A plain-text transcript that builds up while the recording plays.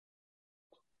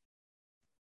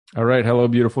All right. Hello,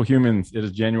 beautiful humans. It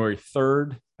is January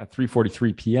 3rd at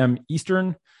 3:43 p.m.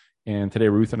 Eastern. And today,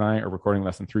 Ruth and I are recording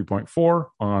lesson 3.4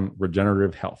 on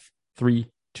regenerative health.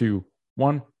 3, 2,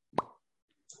 1.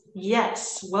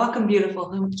 Yes. Welcome,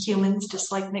 beautiful humans, just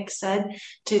like Nick said,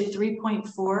 to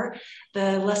 3.4.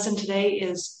 The lesson today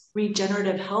is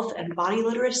regenerative health and body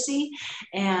literacy.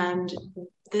 And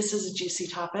this is a juicy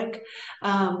topic.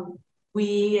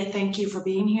 We thank you for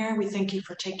being here. We thank you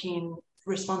for taking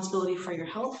responsibility for your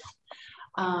health.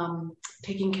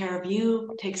 Taking care of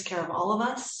you takes care of all of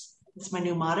us. It's my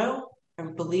new motto. I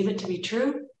believe it to be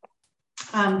true.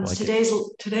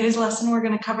 Today's lesson, we're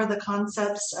going to cover the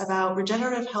concepts about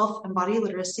regenerative health and body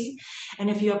literacy. And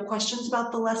if you have questions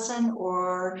about the lesson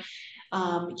or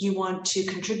you want to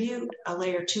contribute a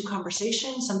layer 2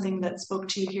 conversation, something that spoke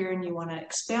to you here and you want to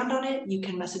expand on it, you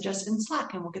can message us in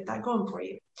Slack and we'll get that going for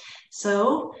you.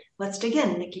 So let's dig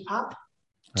in, Nikki Pop,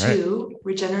 to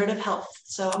regenerative health.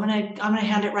 So I'm gonna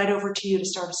hand it right over to you to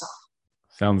start us off.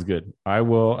 Sounds good. I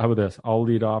will. How about this? I'll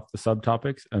lead off the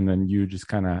subtopics, and then you just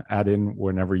kind of add in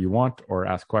whenever you want or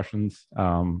ask questions,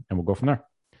 and we'll go from there.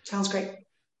 Sounds great.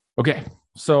 Okay.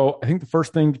 So I think the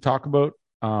first thing to talk about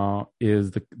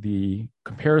is the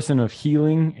comparison of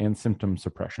healing and symptom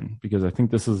suppression, because I think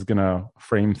this is going to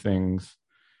frame things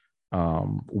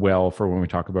well for when we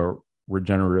talk about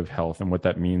regenerative health and what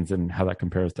that means and how that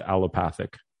compares to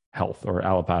allopathic health or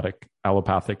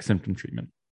allopathic symptom treatment.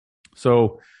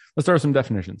 So let's start with some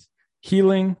definitions.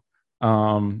 Healing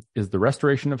is the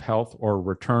restoration of health or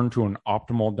return to an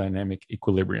optimal dynamic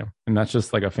equilibrium. And that's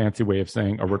just like a fancy way of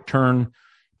saying a return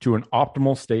to an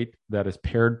optimal state that is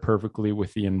paired perfectly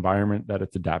with the environment that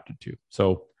it's adapted to.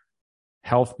 So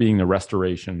health being the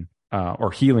restoration,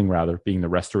 or healing rather, being the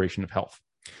restoration of health.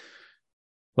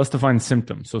 Let's define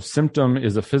symptom. So symptom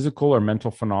is a physical or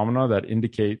mental phenomena that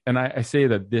indicate, and I say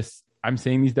that I'm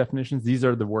saying these definitions, these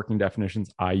are the working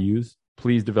definitions I use.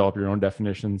 Please develop your own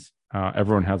definitions.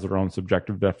 Everyone has their own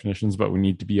subjective definitions, but we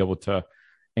need to be able to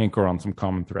anchor on some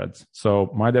common threads. So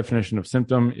my definition of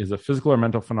symptom is a physical or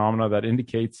mental phenomena that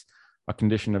indicates a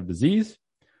condition of disease.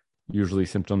 Usually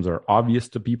symptoms are obvious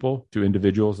to people, to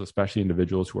individuals, especially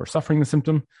individuals who are suffering the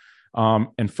symptom.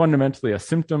 And fundamentally, a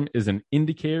symptom is an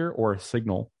indicator or a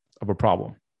signal of a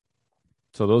problem.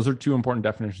 So those are two important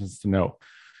definitions to know.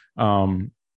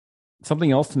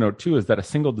 Something else to note too is that a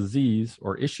single disease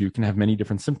or issue can have many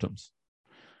different symptoms.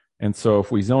 And so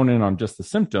if we zone in on just the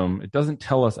symptom, it doesn't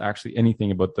tell us actually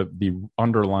anything about the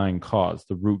underlying cause,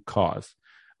 the root cause.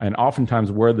 And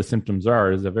oftentimes where the symptoms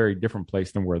are is a very different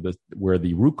place than where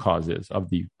the root cause is of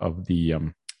the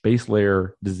base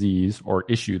layer disease or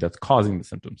issue that's causing the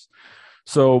symptoms.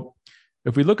 So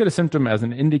if we look at a symptom as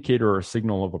an indicator or a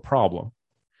signal of a problem,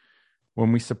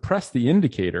 when we suppress the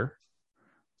indicator,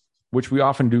 which we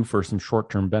often do for some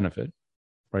short-term benefit,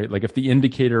 right? Like if the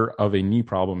indicator of a knee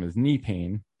problem is knee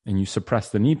pain and you suppress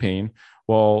the knee pain,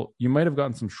 well, you might have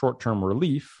gotten some short-term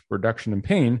relief, reduction in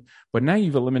pain, but now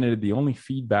you've eliminated the only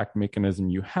feedback mechanism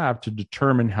you have to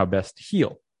determine how best to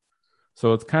heal.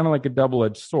 So it's kind of like a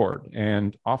double-edged sword.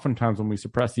 And oftentimes when we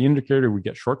suppress the indicator, we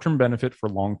get short-term benefit for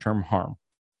long-term harm.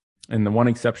 And the one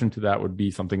exception to that would be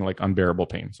something like unbearable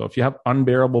pain. So if you have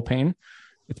unbearable pain,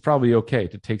 it's probably okay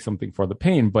to take something for the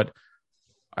pain, but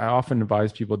I often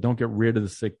advise people don't get rid of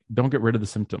the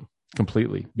symptom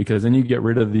completely, because then you get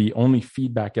rid of the only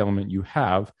feedback element you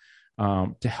have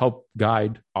to help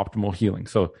guide optimal healing.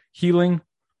 So healing,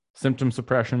 symptom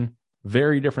suppression,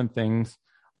 very different things.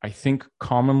 I think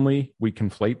commonly we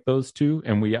conflate those two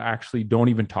and we actually don't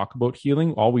even talk about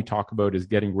healing. All we talk about is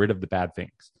getting rid of the bad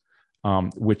things,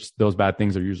 which those bad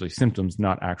things are usually symptoms,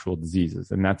 not actual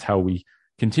diseases. And that's how we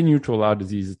continue to allow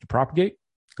diseases to propagate,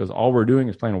 because all we're doing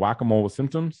is playing whack-a-mole with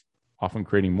symptoms, often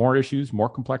creating more issues, more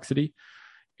complexity.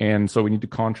 And so we need to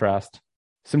contrast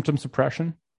symptom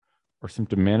suppression or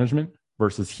symptom management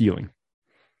versus healing.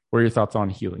 What are your thoughts on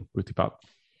healing, Ruth Pop?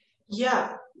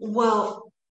 Yeah,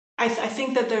 well, I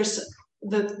think that there's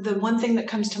the one thing that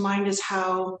comes to mind is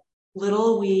how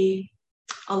little we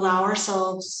allow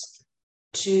ourselves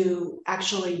to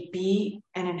actually be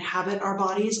and inhabit our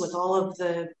bodies with all of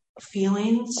the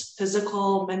feelings,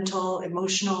 physical, mental,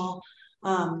 emotional,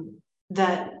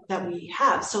 that we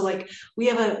have. So like we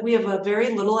have a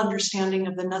very little understanding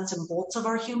of the nuts and bolts of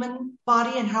our human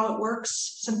body and how it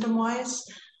works symptom wise.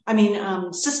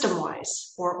 System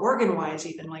wise or organ wise,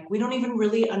 even like we don't even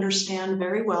really understand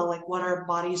very well like what our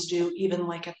bodies do, even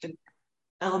like at the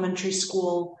elementary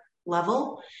school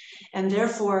level. And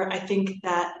therefore, I think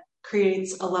that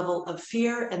creates a level of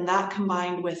fear, and that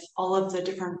combined with all of the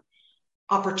different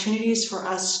opportunities for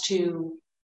us to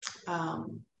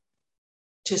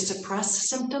suppress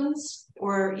symptoms,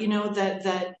 or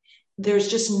that there's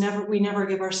just we never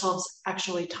give ourselves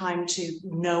actually time to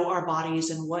know our bodies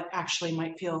and what actually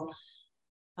might feel.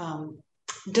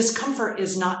 Discomfort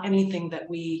is not anything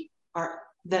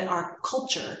that our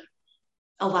culture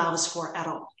allows for at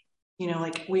all.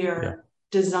 Like we are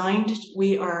designed,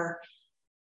 we're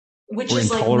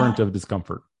intolerant of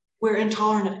discomfort. We're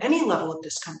intolerant of any level of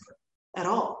discomfort at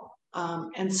all.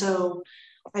 And so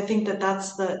I think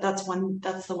that's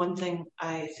the one thing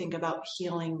I think about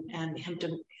healing and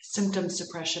symptom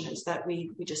suppression is that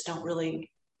we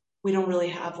don't really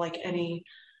have like any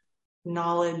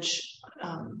knowledge,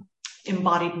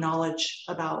 embodied knowledge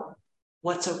about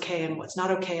what's okay and what's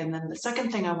not okay. And then the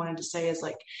second thing I wanted to say is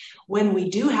like, when we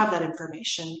do have that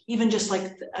information, even just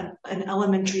like an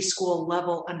elementary school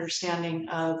level understanding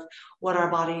of what our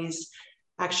bodies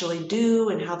actually do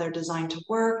and how they're designed to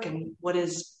work and what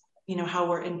is,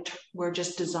 how we're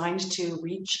just designed to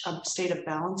reach a state of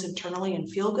balance internally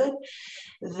and feel good,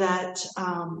 that,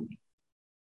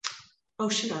 oh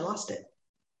shoot, I lost it.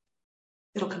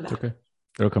 It'll come back. It's okay.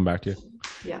 It'll come back to you.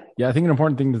 Yeah. Yeah. I think an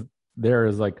important thing there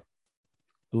is like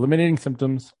eliminating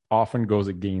symptoms often goes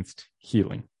against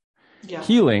healing. Yeah.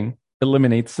 Healing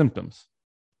eliminates symptoms.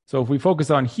 So if we focus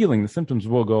on healing, the symptoms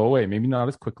will go away, maybe not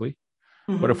as quickly,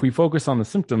 but if we focus on the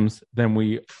symptoms, then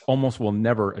we almost will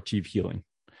never achieve healing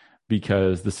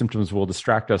because the symptoms will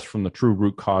distract us from the true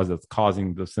root cause that's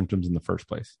causing the symptoms in the first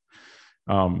place.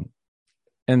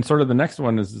 And sort of the next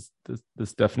one is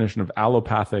this definition of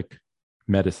allopathic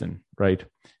medicine, right?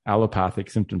 Allopathic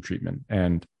symptom treatment.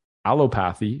 And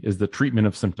allopathy is the treatment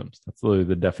of symptoms. That's literally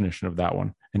the definition of that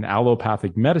one. And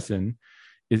allopathic medicine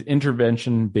is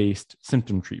intervention-based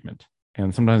symptom treatment.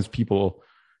 And sometimes people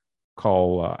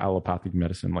call allopathic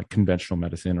medicine like conventional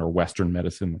medicine or Western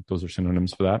medicine. Those are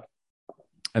synonyms for that.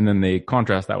 And then they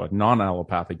contrast that with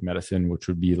non-allopathic medicine, which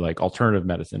would be like alternative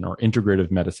medicine or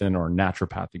integrative medicine or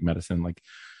naturopathic medicine. Like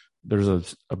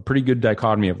there's a pretty good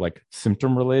dichotomy of like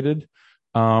symptom-related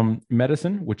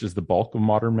medicine, which is the bulk of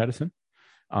modern medicine.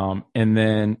 And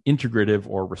then integrative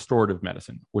or restorative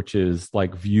medicine, which is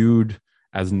like viewed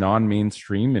as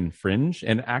non-mainstream and fringe.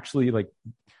 And actually like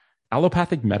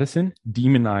allopathic medicine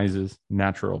demonizes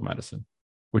natural medicine,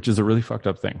 which is a really fucked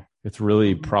up thing. It's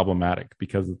really problematic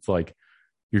because it's like,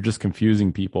 you're just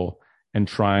confusing people and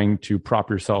trying to prop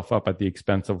yourself up at the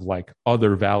expense of like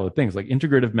other valid things. Like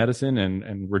integrative medicine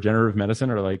and regenerative medicine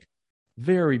are like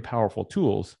very powerful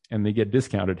tools and they get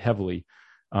discounted heavily.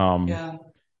 And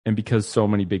because so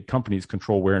many big companies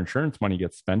control where insurance money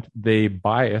gets spent, they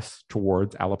bias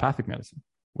towards allopathic medicine,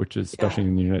 which is especially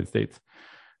in the United States.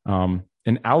 And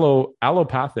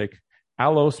allopathic,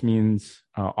 allos means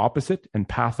opposite and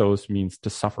pathos means to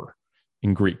suffer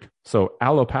in Greek. So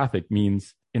allopathic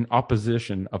means in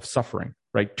opposition of suffering,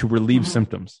 right? To relieve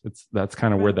symptoms. That's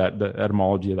kind of where the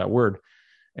etymology of that word.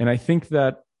 And I think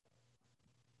that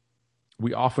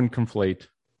we often conflate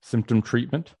symptom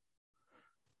treatment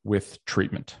with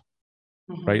treatment,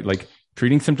 right? Like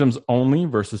treating symptoms only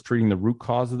versus treating the root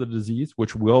cause of the disease,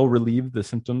 which will relieve the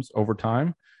symptoms over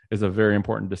time, is a very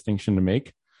important distinction to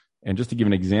make. And just to give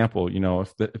an example,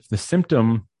 if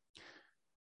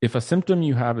a symptom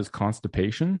you have is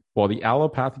constipation, well, the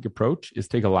allopathic approach is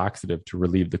take a laxative to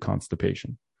relieve the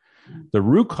constipation. The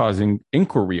root causing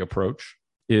inquiry approach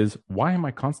is, why am I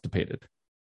constipated?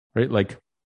 Right? Like,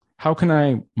 how can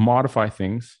I modify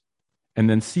things and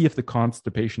then see if the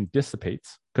constipation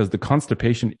dissipates? Because the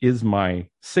constipation is my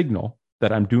signal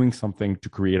that I'm doing something to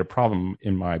create a problem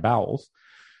in my bowels.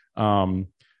 And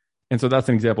so that's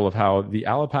an example of how the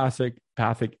allopathic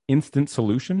instant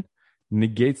solution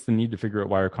negates the need to figure out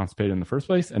why you're constipated in the first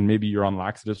place. And maybe you're on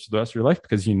laxatives for the rest of your life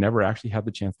because you never actually had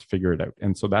the chance to figure it out.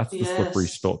 And so that's the slippery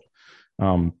slope.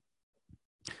 I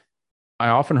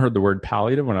often heard the word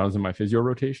palliative when I was in my physio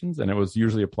rotations, and it was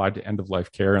usually applied to end of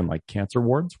life care and like cancer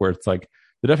wards, where it's like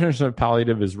the definition of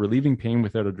palliative is relieving pain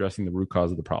without addressing the root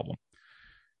cause of the problem.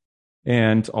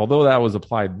 And although that was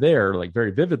applied there, like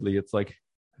very vividly, it's like,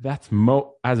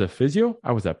 as a physio,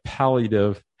 I was a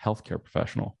palliative healthcare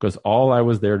professional because all I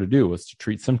was there to do was to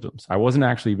treat symptoms. I wasn't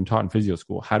actually even taught in physio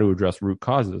school how to address root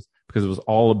causes because it was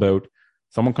all about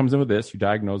someone comes in with this, you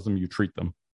diagnose them, you treat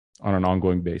them on an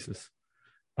ongoing basis.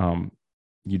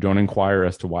 You don't inquire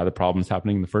as to why the problem is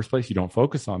happening in the first place. You don't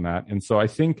focus on that. And so I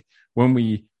think when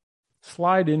we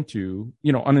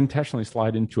unintentionally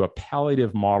slide into a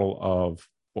palliative model of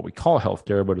what we call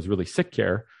healthcare, but is really sick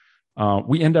care,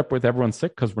 we end up with everyone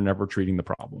sick because we're never treating the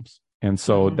problems. And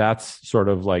so that's sort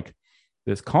of like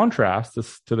this contrast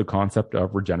to the concept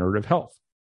of regenerative health.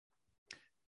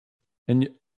 And,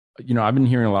 I've been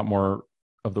hearing a lot more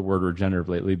of the word regenerative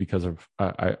lately because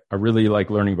I really like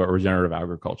learning about regenerative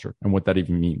agriculture and what that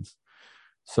even means.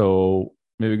 So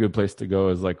maybe a good place to go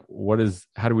is like,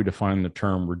 how do we define the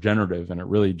term regenerative? And it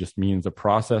really just means a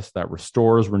process that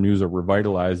restores, renews, or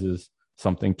revitalizes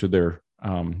something to their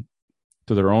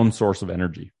own source of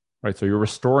energy, right? So you're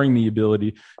restoring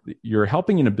you're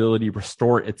helping an ability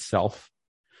restore itself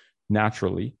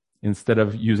naturally instead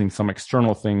of using some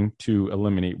external thing to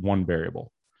eliminate one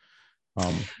variable.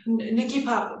 Nikki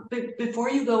Pop, before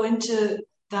you go into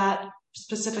that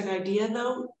specific idea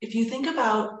though, if you think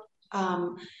about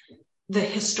the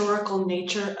historical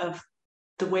nature of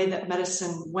the way that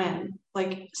medicine went,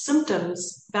 like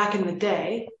symptoms back in the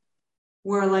day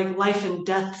were like life and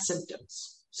death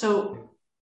symptoms. So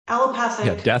allopathic.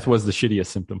 Yeah, death was the shittiest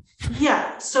symptom.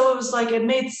 Yeah. So it was like, it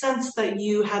made sense that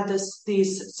you had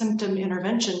these symptom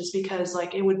interventions because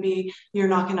like it would be, you're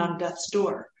knocking on death's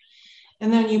door.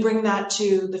 And then you bring that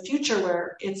to the future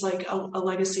where it's like a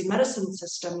legacy medicine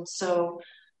system. So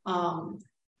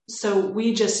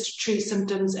we just treat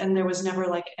symptoms and there was never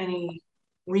like any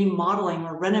remodeling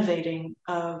or renovating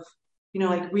of,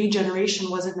 like regeneration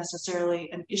wasn't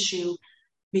necessarily an issue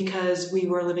because we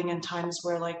were living in times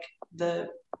where like there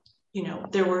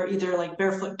were either like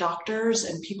barefoot doctors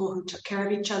and people who took care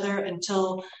of each other and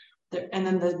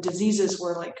then the diseases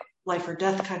were like life or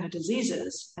death kind of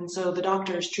diseases. And so the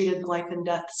doctors treated life and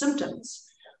death symptoms.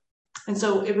 And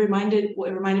so it reminded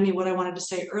me what I wanted to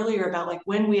say earlier about like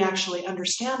when we actually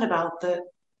understand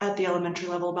at the elementary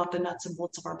level about the nuts and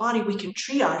bolts of our body, we can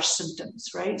triage symptoms,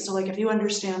 right? So like if you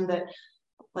understand that,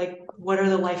 like what are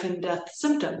the life and death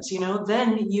symptoms,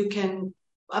 then you can,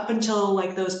 up until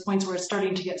like those points where it's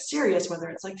starting to get serious, whether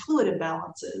it's like fluid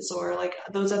imbalances or like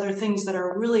those other things that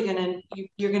are really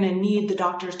you're going to need the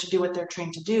doctors to do what they're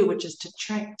trained to do, which is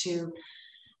to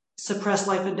suppress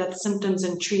life and death symptoms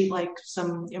and treat like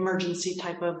some emergency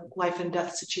type of life and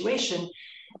death situation.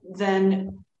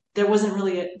 Then that's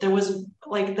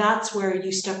where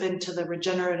you step into the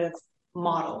regenerative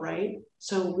model, right?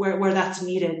 So where that's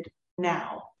needed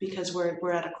now, because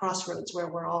we're at a crossroads where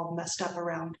we're all messed up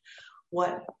around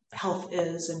what health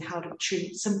is and how to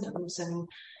treat symptoms and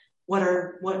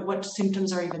what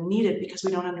symptoms are even needed because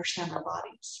we don't understand our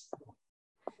bodies.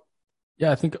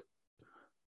 Yeah, I think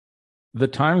the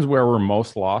times where we're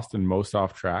most lost and most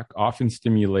off track often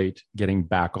stimulate getting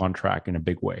back on track in a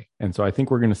big way. And so I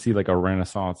think we're going to see like a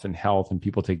renaissance in health and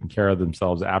people taking care of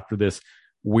themselves after this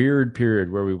weird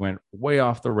period where we went way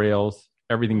off the rails,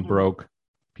 everything broke,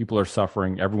 people are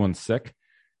suffering, everyone's sick.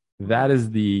 That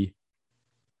is the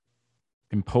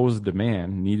imposed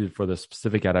demand needed for the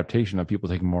specific adaptation of people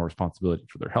taking more responsibility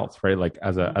for their health, right? Like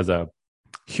as a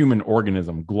human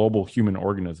organism, global human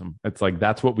organism, it's like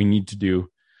that's what we need to do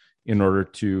in order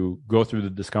to go through the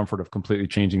discomfort of completely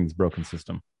changing this broken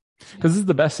system. Because this is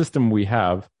the best system we've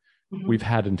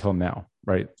had until now,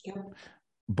 right? Yeah.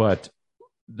 But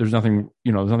there's nothing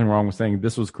wrong with saying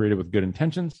this was created with good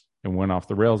intentions and went off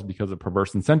the rails because of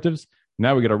perverse incentives.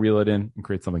 Now we got to reel it in and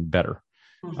create something better.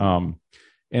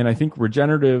 And I think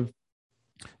regenerative,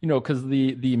 because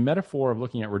the metaphor of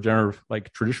looking at regenerative,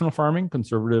 like traditional farming,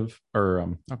 conservative,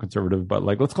 or not conservative, but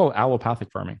like let's call it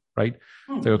allopathic farming, right?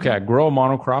 It's like, okay, I grow a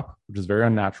monocrop, which is very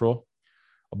unnatural.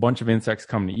 A bunch of insects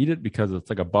come to eat it because it's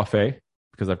like a buffet,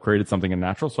 because I've created something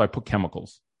unnatural. So I put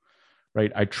chemicals,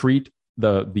 right? I treat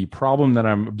the problem that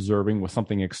I'm observing with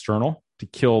something external to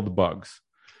kill the bugs.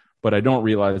 But I don't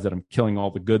realize that I'm killing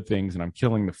all the good things and I'm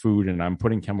killing the food and I'm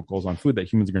putting chemicals on food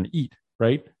that humans are going to eat,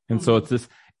 right? And so it's this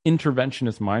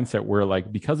interventionist mindset where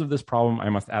like, because of this problem, I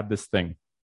must add this thing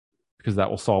because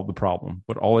that will solve the problem.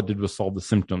 But all it did was solve the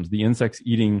symptoms. The insects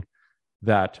eating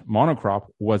that monocrop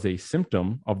was a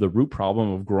symptom of the root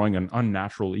problem of growing an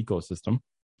unnatural ecosystem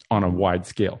on a wide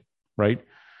scale, right?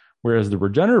 Whereas the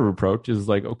regenerative approach is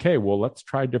like, okay, well, let's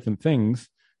try different things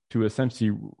to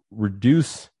essentially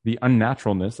reduce the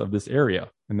unnaturalness of this area.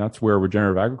 And that's where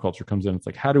regenerative agriculture comes in. It's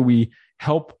like, how do we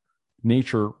help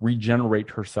nature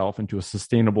regenerate herself into a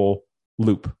sustainable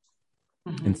loop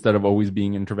instead of always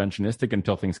being interventionistic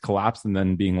until things collapse and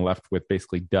then being left with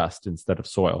basically dust instead of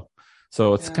soil.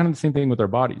 So it's kind of the same thing with our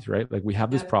bodies, right? Like we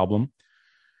have this problem.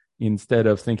 Instead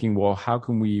of thinking, well, how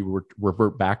can we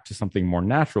revert back to something more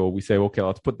natural? We say, okay,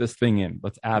 let's put this thing in.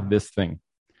 Let's add this thing.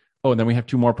 Oh, and then we have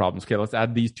 2 more problems. Okay, let's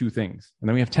add these 2 things. And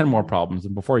then we have 10 more problems.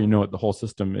 And before you know it, the whole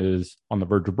system is on the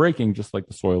verge of breaking, just like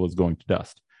the soil is going to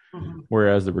dust.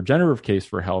 Whereas the regenerative case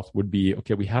for health would be,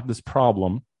 okay, we have this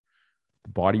problem.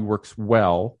 The body works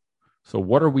well. So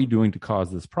what are we doing to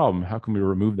cause this problem? How can we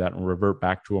remove that and revert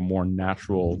back to a more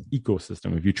natural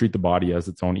ecosystem if you treat the body as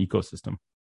its own ecosystem?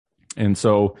 And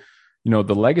so,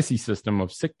 the legacy system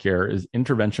of sick care is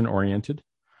intervention oriented.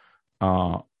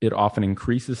 it often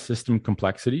increases system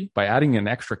complexity. By adding an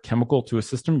extra chemical to a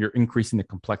system, you're increasing the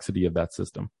complexity of that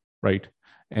system, right?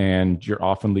 And you're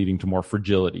often leading to more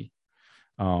fragility,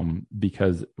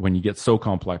 because when you get so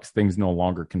complex, things no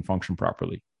longer can function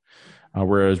properly.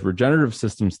 Whereas regenerative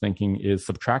systems thinking is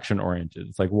subtraction oriented.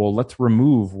 It's like, well, let's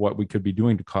remove what we could be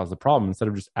doing to cause the problem instead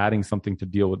of just adding something to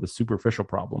deal with the superficial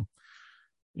problem.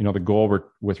 The goal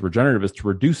with regenerative is to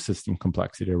reduce system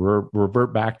complexity, to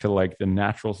revert back to like the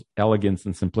natural elegance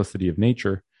and simplicity of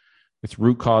nature. It's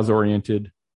root cause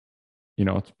oriented.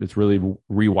 It's really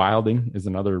rewilding is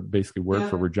another basically word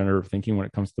for regenerative thinking when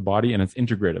it comes to the body. And it's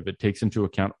integrative. It takes into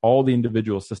account all the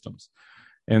individual systems.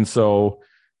 And so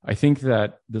I think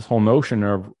that this whole notion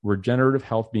of regenerative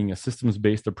health being a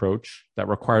systems-based approach that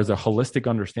requires a holistic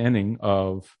understanding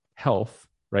of health,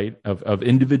 right? Of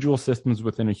individual systems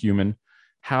within a human,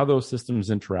 how those systems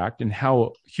interact and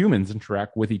how humans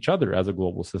interact with each other as a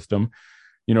global system.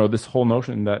 This whole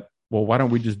notion that, well, why don't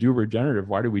we just do regenerative?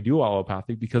 Why do we do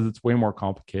allopathic? Because it's way more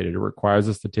complicated. It requires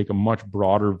us to take a much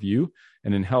broader view.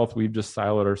 And in health, we've just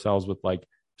siloed ourselves with like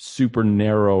super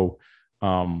narrow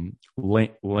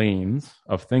lanes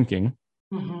of thinking.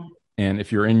 Mm-hmm. And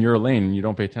if you're in your lane and you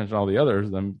don't pay attention to all the others,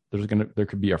 then there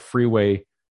could be a freeway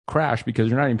crash because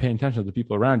you're not even paying attention to the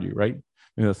people around you, right?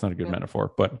 Maybe that's not a good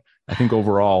metaphor, but I think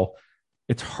overall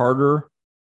it's harder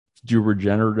to do a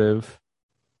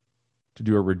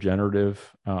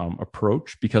regenerative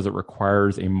approach because it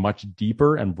requires a much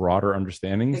deeper and broader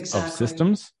understanding of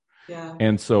systems. Yeah.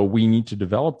 And so we need to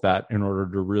develop that in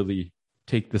order to really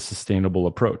take the sustainable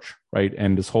approach, right?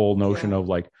 And this whole notion of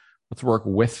like, let's work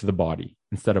with the body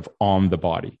instead of on the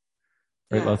body,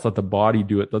 right? Let's let the body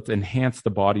do it. Let's enhance the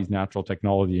body's natural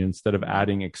technology instead of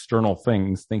adding external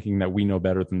things, thinking that we know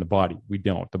better than the body. We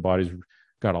don't. The body's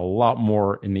got a lot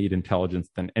more innate intelligence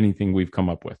than anything we've come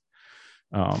up with.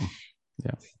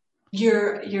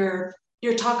 Your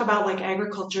talk about like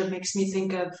agriculture makes me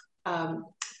think of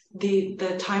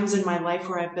the times in my life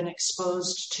where I've been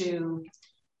exposed to.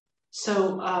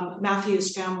 So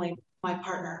Matthew's family, my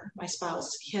partner, my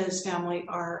spouse, his family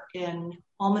are in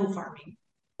almond farming.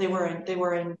 They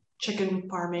were in chicken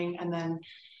farming, and then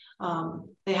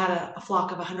they had a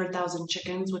flock of 100,000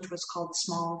 chickens, which was called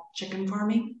small chicken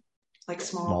farming, like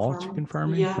small chicken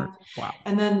farming. Yeah. Wow.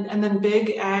 And then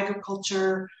big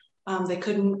agriculture. They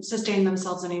couldn't sustain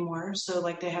themselves anymore, so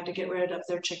like they had to get rid of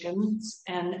their chickens,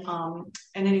 and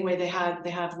anyway they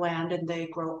have land and they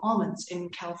grow almonds in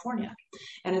California,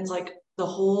 and it's like the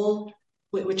whole,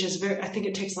 which is I think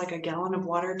it takes like a gallon of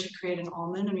water to create an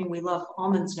almond. I mean, we love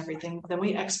almonds and everything. Then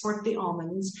we export the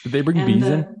almonds. Did they bring bees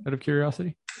in out of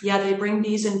curiosity? Yeah, they bring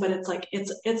bees in, but it's like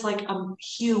it's like a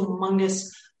humongous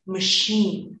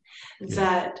machine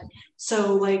that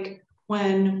so like.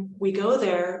 When we go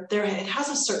there it has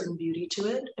a certain beauty to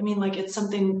it. I mean, like it's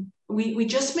something we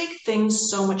just make things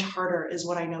so much harder is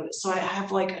what I noticed. So I have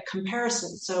like a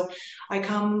comparison. So I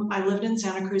lived in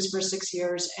Santa Cruz for 6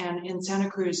 years, and in Santa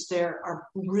Cruz, they are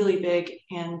really big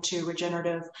into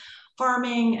regenerative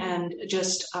farming and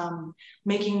just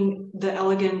making the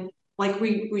elegant, like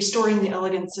restoring the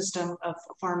elegant system of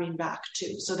farming back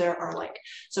too. So there are like,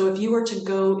 so if you were to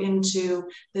go into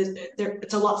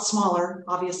it's a lot smaller,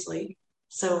 obviously.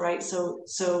 So, right.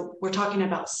 So we're talking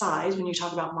about size when you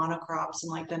talk about monocrops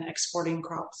and like then exporting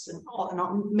crops and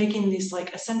all making these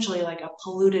like essentially like a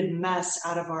polluted mess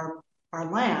out of our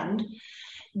land,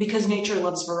 because nature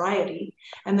loves variety.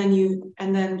 And then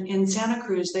in Santa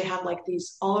Cruz, they had like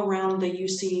these all around the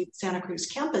UC Santa Cruz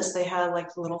campus, they had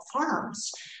like little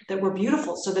farms that were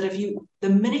beautiful. So that the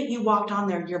minute you walked on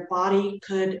there, your body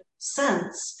could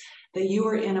sense that you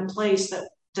were in a place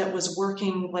that was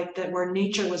working, like that where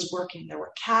nature was working. There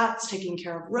were cats taking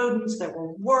care of rodents, there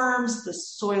were worms, the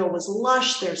soil was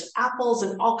lush, there's apples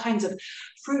and all kinds of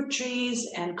fruit trees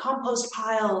and compost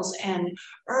piles and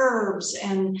herbs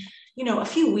and, a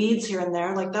few weeds here and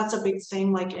there. Like that's a big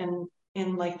thing, like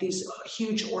in like these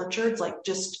huge orchards, like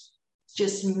just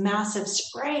massive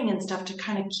spraying and stuff to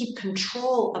kind of keep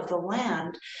control of the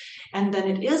land. And then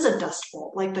it is a dust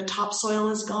bowl, like the topsoil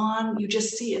is gone. You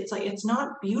just see it's like, it's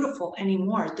not beautiful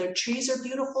anymore. The trees are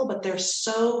beautiful, but they're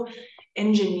so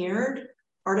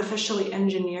artificially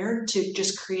engineered to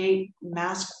just create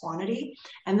mass quantity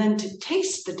and then to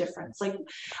taste the difference. Like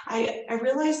I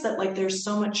realized that like there's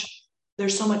so much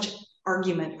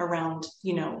argument around,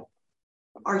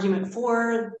 argument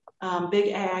for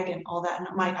big ag and all that.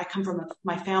 And I come from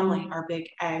my family are big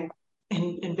ag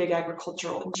in big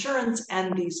agricultural insurance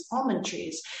and these almond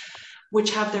trees,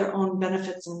 which have their own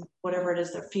benefits and whatever it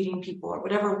is they're feeding people or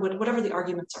whatever the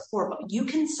arguments are for. But you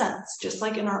can sense, just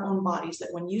like in our own bodies,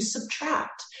 that when you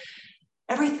subtract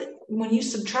everything, when you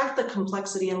subtract the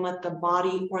complexity and let the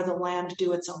body or the land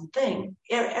do its own thing,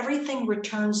 everything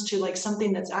returns to like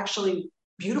something that's actually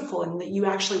beautiful and that you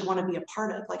actually want to be a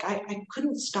part of. Like I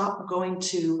couldn't stop going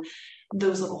to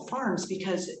those little farms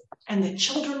because, and the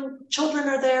children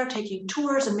are there taking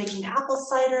tours and making apple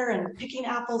cider and picking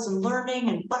apples and learning,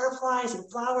 and butterflies and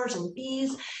flowers and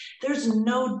bees. There's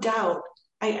no doubt.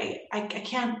 I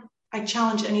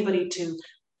challenge anybody to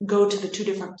go to the two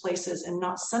different places and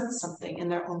not sense something in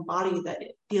their own body that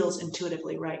it feels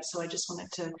intuitively right. So I just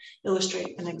wanted to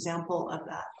illustrate an example of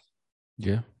that.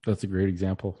 Yeah, that's a great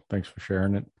example. Thanks for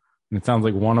sharing it. And it sounds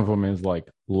like one of them is like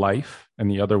life, and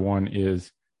the other one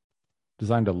is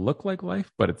designed to look like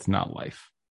life, but it's not life.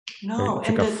 No, right?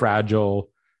 It's like a fragile,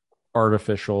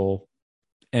 artificial,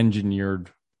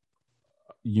 engineered,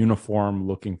 uniform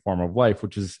looking form of life,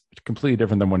 which is completely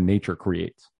different than what nature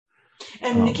creates.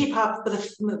 And Nikki Pop,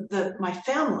 my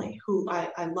family, who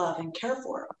I love and care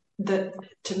for, to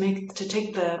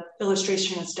take the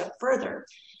illustration a step further,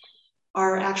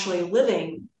 are actually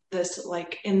living this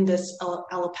like in this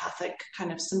allopathic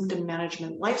kind of symptom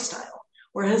management lifestyle.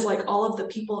 Whereas like all of the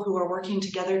people who are working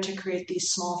together to create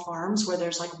these small farms where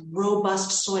there's like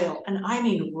robust soil, and I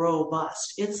mean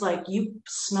robust, it's like you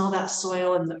smell that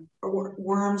soil and the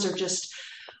worms are just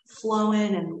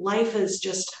flowing and life is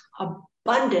just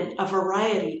abundant,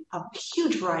 a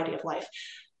huge variety of life.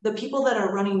 The people that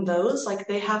are running those, like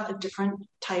they have a different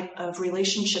type of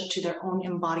relationship to their own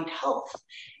embodied health.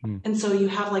 And so you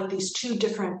have like these two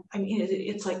different, I mean,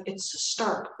 it's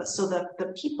stark, but so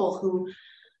the people who,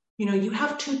 you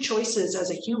have two choices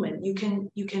as a human. You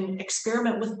can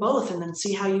experiment with both and then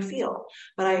see how you feel.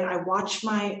 But I watch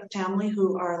my family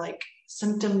who are like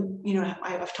symptom,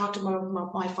 I've talked about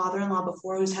my father-in-law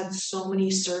before, who's had so many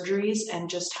surgeries and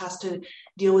just has to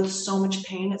deal with so much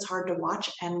pain. It's hard to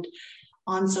watch, and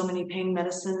on so many pain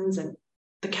medicines, and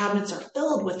the cabinets are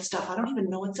filled with stuff. I don't even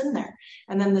know what's in there.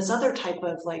 And then this other type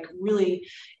of like, really,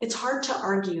 it's hard to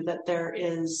argue that there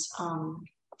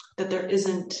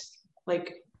isn't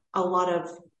like a lot of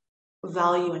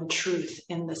value and truth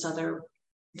in this other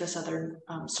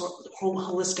sort of whole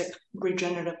holistic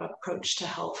regenerative approach to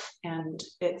health and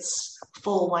its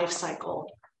full life cycle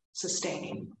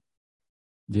sustaining.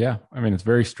 Yeah. I mean, it's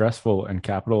very stressful and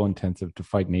capital intensive to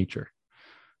fight nature.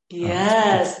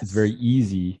 Yes. It's very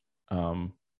easy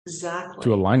exactly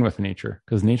to align with nature,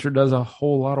 because nature does a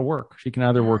whole lot of work. She can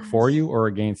either work for you or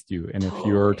against you. And if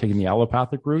you're taking the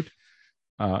allopathic route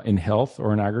in health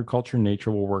or in agriculture,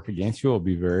 nature will work against you. It'll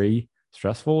be very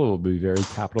stressful. It will be very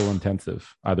capital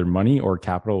intensive. Either money or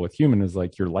capital with human is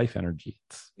like your life energy.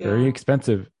 It's very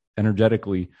expensive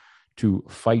energetically to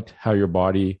fight how your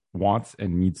body wants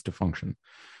and needs to function.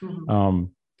 Mm-hmm.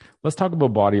 Let's talk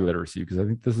about body literacy, because I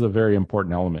think this is a very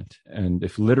important element. And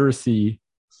if literacy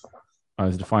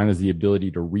is defined as the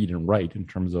ability to read and write in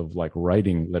terms of like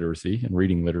writing literacy and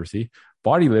reading literacy,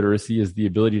 body literacy is the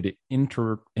ability to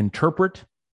interpret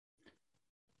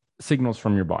signals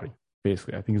from your body.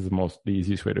 Basically, I think is the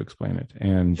easiest way to explain it.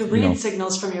 And to read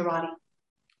signals from your body.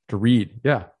 To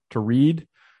read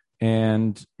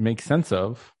and make sense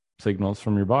of signals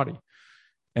from your body.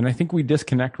 And I think we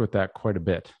disconnect with that quite a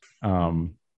bit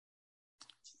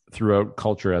throughout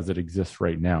culture as it exists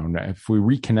right now. And if we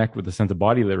reconnect with the sense of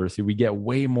body literacy, we get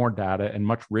way more data and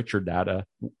much richer data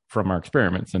from our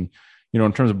experiments. And,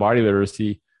 in terms of body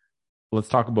literacy, let's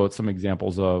talk about some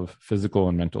examples of physical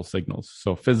and mental signals.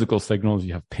 So physical signals,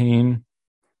 you have pain,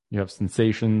 you have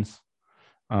sensations,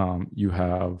 you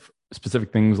have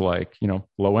specific things like,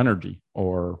 low energy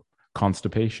or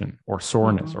constipation or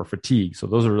soreness or fatigue. So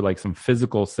those are like some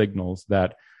physical signals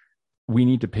that we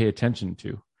need to pay attention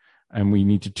to and we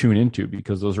need to tune into,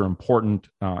 because those are important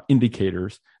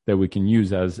indicators that we can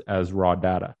use as raw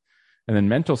data. And then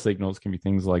mental signals can be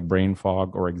things like brain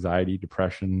fog or anxiety,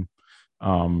 depression.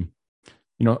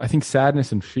 I think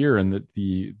sadness and fear and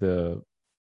the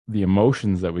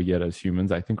emotions that we get as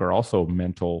humans, I think, are also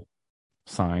mental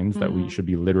signs that we should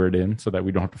be literate in, so that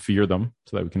we don't have to fear them,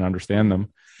 so that we can understand them.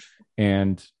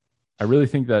 And I really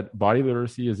think that body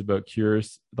literacy is about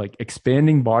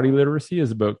expanding body literacy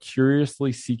is about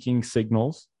curiously seeking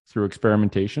signals through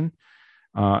experimentation.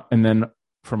 And then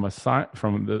from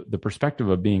the perspective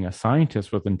of being a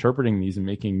scientist with interpreting these and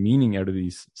making meaning out of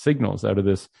these signals,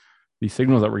 these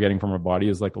signals that we're getting from our body,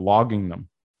 is like logging them,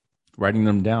 writing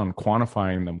them down,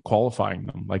 quantifying them, qualifying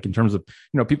them. Like in terms of,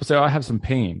 people say, I have some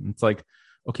pain. It's like,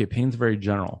 okay, pain's very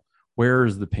general. Where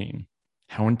is the pain?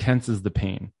 How intense is the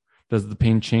pain? Does the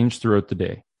pain change throughout the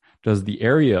day? Does the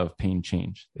area of pain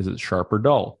change? Is it sharp or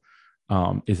dull?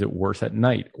 Is it worse at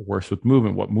night? Worse with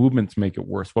movement? What movements make it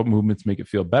worse? What movements make it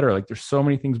feel better? Like there's so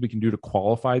many things we can do to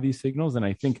qualify these signals. And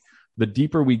I think the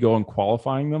deeper we go in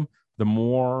qualifying them, the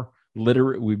more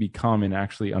literate we become in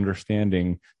actually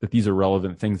understanding that these are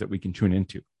relevant things that we can tune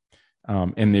into.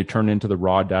 And they turn into the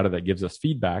raw data that gives us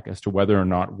feedback as to whether or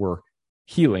not we're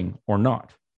healing or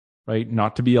not, right?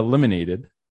 Not to be eliminated,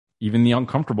 even the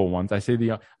uncomfortable ones. I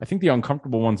think the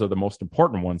uncomfortable ones are the most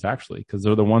important ones, actually, because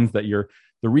they're the ones that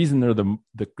the reason they're the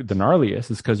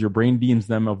gnarliest is because your brain deems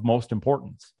them of most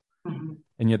importance. Mm-hmm.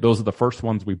 And yet those are the first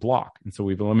ones we block. And so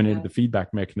we've eliminated the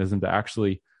feedback mechanism to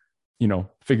actually,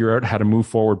 figure out how to move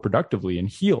forward productively and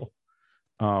heal.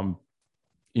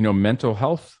 Mental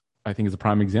health, I think, is a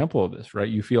prime example of this, right?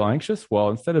 You feel anxious.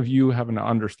 Well, instead of you having to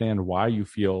understand why you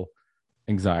feel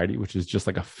anxiety, which is just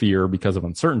like a fear because of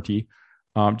uncertainty,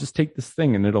 just take this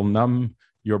thing and it'll numb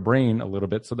your brain a little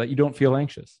bit so that you don't feel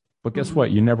anxious. But guess what?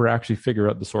 You never actually figure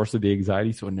out the source of the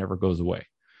anxiety, so it never goes away.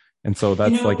 And so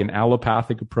that's like an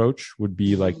allopathic approach would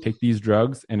be like, take these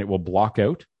drugs and it will block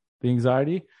out the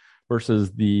anxiety,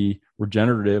 versus the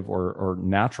regenerative or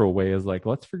natural way is like,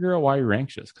 let's figure out why you're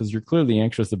anxious, because you're clearly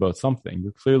anxious about something.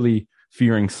 You're clearly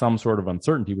fearing some sort of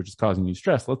uncertainty, which is causing you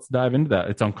stress. Let's dive into that.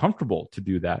 It's uncomfortable to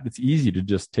do that. It's easy to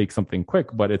just take something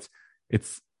quick, but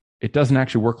it doesn't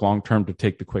actually work long-term to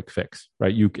take the quick fix,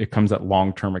 right? It comes at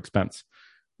long-term expense.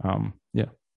 Yeah.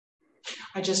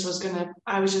 I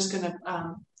was just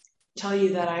gonna tell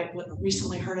you that I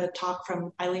recently heard a talk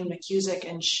from Eileen McCusick,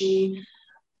 and she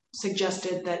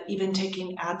suggested that even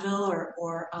taking Advil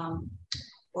or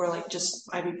like just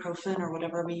ibuprofen or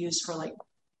whatever we use for like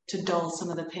to dull some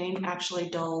of the pain actually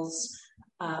dulls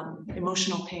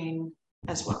emotional pain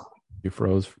as well. You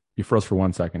froze for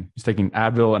 1 second. He's taking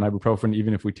Advil and ibuprofen,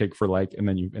 even if we take for like, and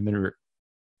then you're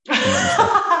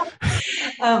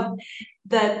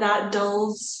that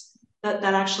dulls that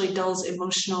actually dulls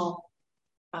emotional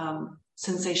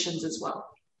sensations as well.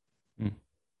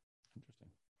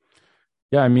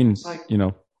 Yeah, I mean,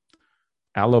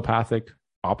 allopathic,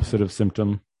 opposite of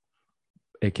symptom,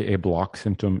 aka block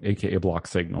symptom, aka block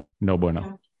signal. No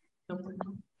bueno.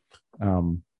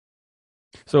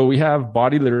 So we have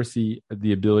body literacy,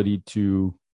 the ability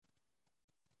to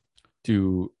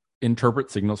interpret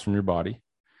signals from your body.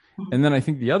 And then I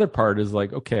think the other part is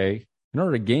like, okay, in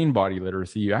order to gain body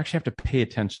literacy, you actually have to pay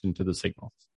attention to the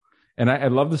signals. And I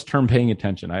love this term, paying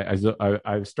attention.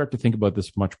 I start to think about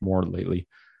this much more lately.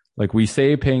 Like we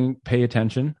say, pay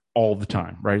attention all the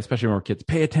time, right? Especially when we're kids,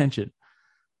 pay attention.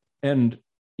 And,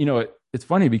 it's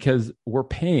funny because we're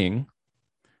paying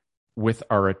with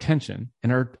our attention,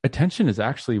 and our attention is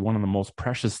actually one of the most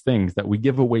precious things that we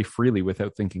give away freely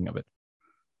without thinking of it,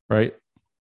 right?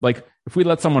 Like if we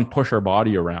let someone push our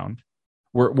body around,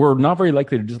 we're not very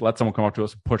likely to just let someone come up to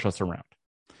us and push us around.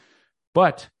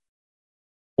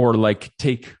 Or like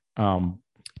take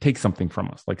something from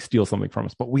us, like steal something from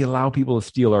us. But we allow people to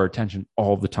steal our attention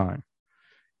all the time.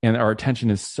 And our attention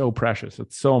is so precious.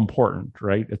 It's so important,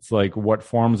 right? It's like what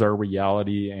forms our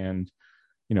reality. And,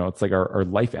 it's like our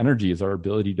life energy is our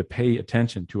ability to pay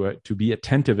attention to it, to be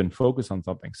attentive and focus on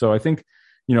something. So I think,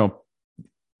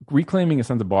 reclaiming a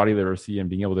sense of body literacy and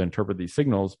being able to interpret these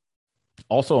signals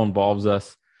also involves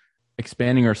us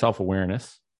expanding our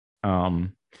self-awareness,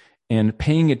 and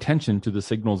paying attention to the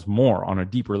signals more on a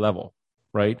deeper level,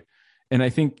 right? And I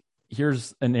think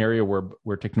here's an area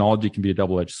where technology can be a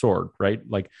double-edged sword, right?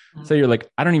 Like, say you're like,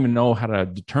 I don't even know how to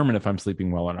determine if I'm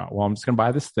sleeping well or not. Well, I'm just going to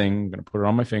buy this thing, I'm going to put it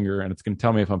on my finger, and it's going to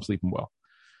tell me if I'm sleeping well.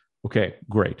 Okay,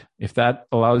 great. If that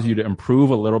allows you to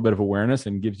improve a little bit of awareness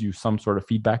and gives you some sort of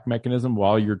feedback mechanism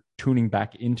while you're tuning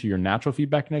back into your natural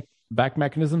feedback back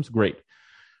mechanisms, great.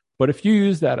 But if you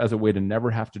use that as a way to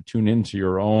never have to tune into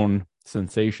your own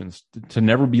sensations, to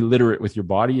never be literate with your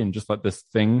body and just let this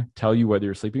thing tell you whether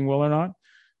you're sleeping well or not,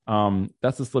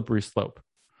 that's a slippery slope.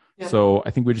 Yeah. So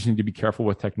I think we just need to be careful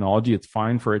with technology. It's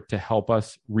fine for it to help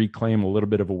us reclaim a little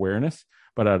bit of awareness,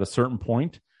 but at a certain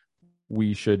point,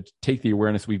 we should take the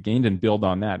awareness we've gained and build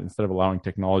on that instead of allowing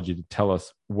technology to tell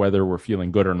us whether we're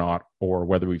feeling good or not, or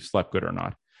whether we've slept good or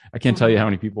not. I can't tell you how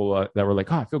many people that were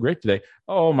like, oh, I feel great today.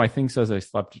 Oh, my thing says I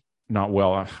slept not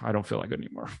well. I don't feel like it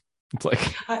anymore. It's like,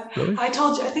 really? I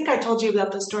think I told you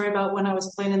about the story about when I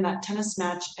was playing in that tennis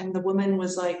match and the woman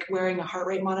was like wearing a heart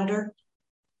rate monitor,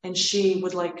 and she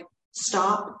would like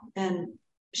stop and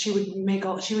she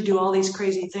would do all these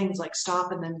crazy things like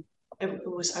stop, and then I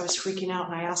was freaking out,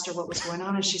 and I asked her what was going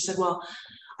on, and she said, well,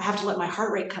 I have to let my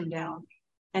heart rate come down.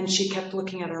 And she kept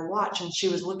looking at her watch, and she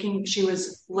was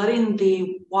letting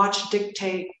the watch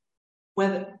dictate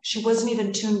whether she wasn't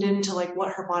even tuned into like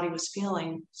what her body was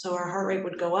feeling. So her heart rate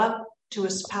would go up to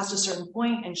past a certain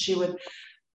point, and she would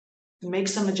make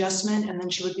some adjustment, and then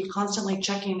she would be constantly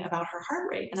checking about her heart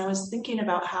rate. And I was thinking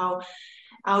about how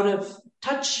out of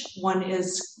touch one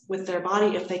is with their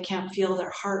body if they can't feel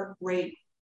their heart rate,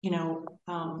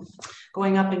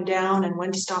 going up and down, and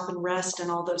when to stop and rest, and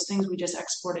all those things. We just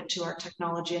export it to our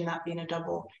technology, and that being a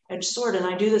double-edged sword. And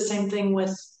I do the same thing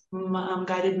with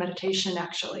guided meditation,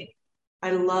 actually.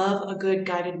 I love a good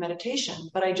guided meditation,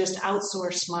 but I just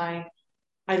outsource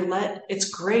it's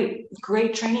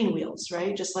great training wheels,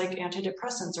 right? Just like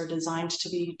antidepressants are designed to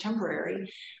be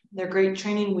temporary. They're great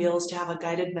training wheels to have a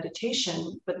guided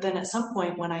meditation. But then at some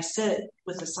point when I sit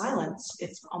with the silence,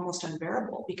 it's almost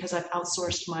unbearable because I've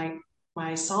outsourced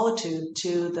my solitude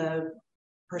to the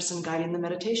person guiding the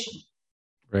meditation.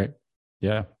 Right.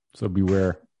 Yeah. So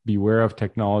beware of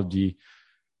technology.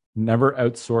 Never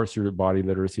outsource your body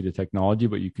literacy to technology,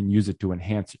 but you can use it to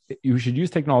enhance. You should use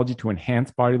technology to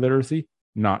enhance body literacy,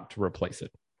 not to replace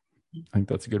it. I think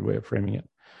that's a good way of framing it.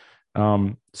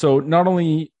 So not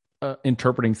only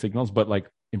interpreting signals, but like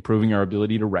improving our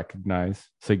ability to recognize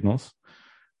signals,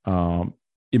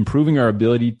 improving our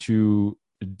ability to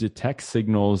detect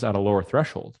signals at a lower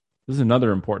threshold. This is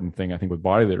another important thing I think with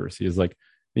body literacy is like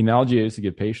the analogy I used to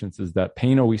give patients is that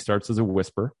pain always starts as a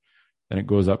whisper, then it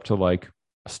goes up to like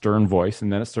a stern voice,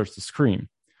 and then it starts to scream.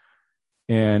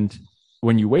 And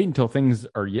when you wait until things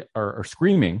are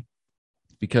screaming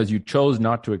because you chose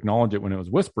not to acknowledge it when it was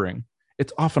whispering,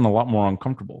 it's often a lot more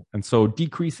uncomfortable. And so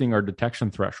decreasing our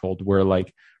detection threshold, we're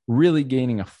like really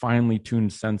gaining a finely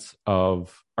tuned sense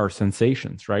of our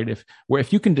sensations, right?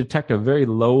 If you can detect a very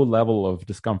low level of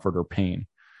discomfort or pain,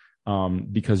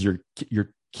 because you're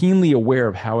keenly aware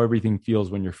of how everything feels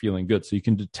when you're feeling good. So you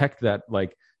can detect that,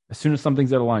 like as soon as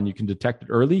something's out of line, you can detect it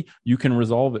early, you can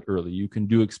resolve it early, you can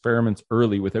do experiments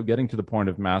early without getting to the point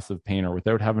of massive pain or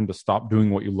without having to stop doing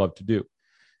what you love to do.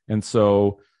 And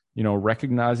so,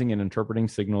 recognizing and interpreting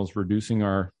signals, reducing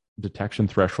our detection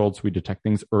thresholds, we detect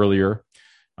things earlier.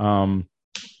 And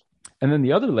then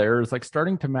the other layer is like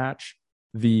starting to match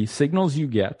the signals you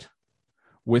get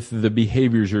with the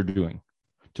behaviors you're doing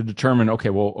to determine,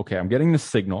 okay, I'm getting this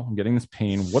signal, I'm getting this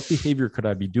pain. What behavior could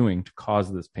I be doing to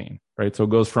cause this pain, right? So it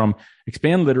goes from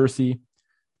expand literacy,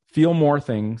 feel more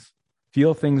things,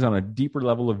 feel things on a deeper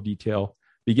level of detail,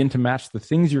 begin to match the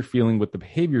things you're feeling with the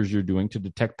behaviors you're doing to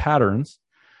detect patterns,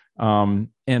 and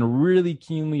really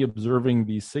keenly observing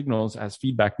these signals as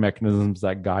feedback mechanisms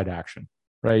that guide action,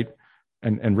 right?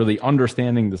 And really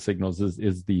understanding the signals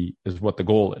is what the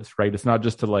goal is, right? It's not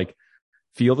just to like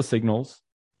feel the signals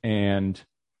and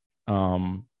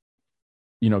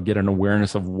get an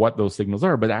awareness of what those signals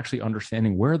are, but actually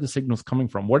understanding where are the signals coming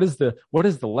from. What is the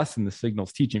lesson the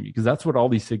signal's teaching me? Because that's what all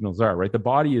these signals are, right? The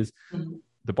body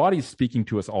is speaking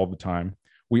to us all the time.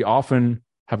 We often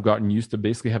have gotten used to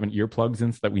basically having earplugs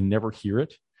in so that we never hear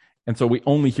it. And so we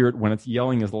only hear it when it's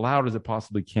yelling as loud as it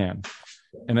possibly can.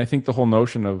 And I think the whole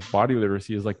notion of body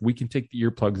literacy is like we can take the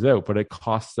earplugs out, but it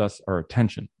costs us our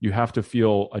attention. You have to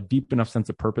feel a deep enough sense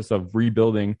of purpose of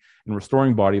rebuilding and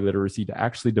restoring body literacy to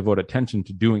actually devote attention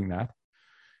to doing that.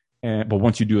 But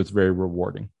once you do, it's very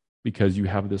rewarding because you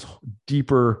have this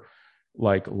deeper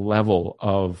like level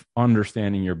of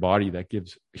understanding your body that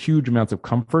gives huge amounts of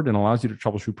comfort and allows you to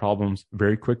troubleshoot problems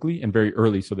very quickly and very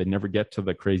early so they never get to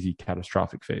the crazy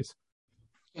catastrophic phase.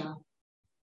 Yeah.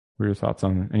 What are your thoughts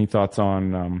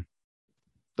on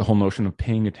the whole notion of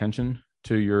paying attention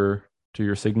to your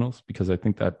signals? Because I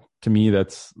think that to me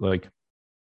that's like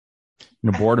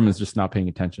boredom is just not paying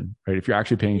attention, right? If you're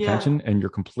actually paying attention and you're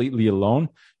completely alone,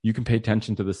 you can pay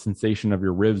attention to the sensation of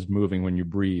your ribs moving when you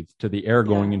breathe, to the air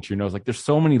going into your nose. Like there's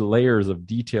so many layers of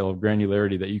detail, of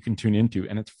granularity that you can tune into,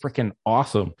 and it's freaking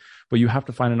awesome. But you have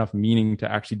to find enough meaning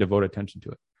to actually devote attention to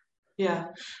it. Yeah,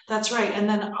 that's right. And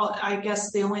then I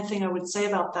guess the only thing I would say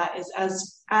about that is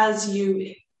as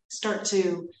you start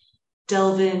to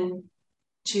delve in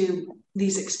to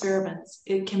these experiments,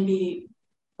 it can be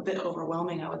a bit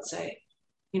overwhelming, I would say.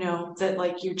 That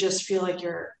like you just feel like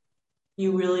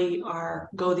you really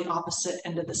go the opposite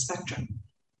end of the spectrum.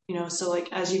 So like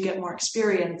as you get more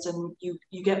experience and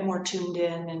you get more tuned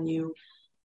in and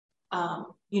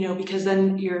because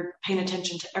then you're paying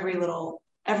attention to every little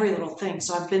thing.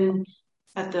 So I've been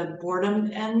at the boredom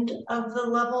end of the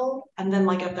level, and then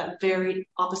like at that very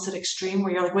opposite extreme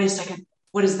where you're like, wait a second,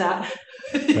 what is that?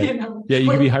 Right. Yeah, you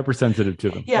can be hypersensitive to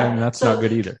them. Yeah, and that's not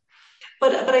good either.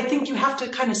 But I think you have to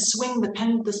kind of swing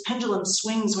this pendulum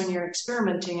swings when you're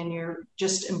experimenting and you're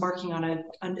just embarking on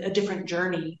a different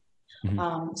journey.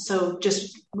 Mm-hmm. So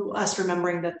just us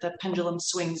remembering that the pendulum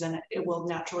swings and it will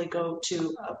naturally go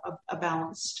to a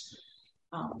balanced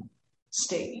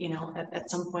state.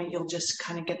 At some point you'll just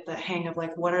kind of get the hang of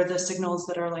like what are the signals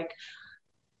that are like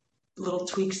little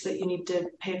tweaks that you need to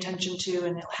pay attention to,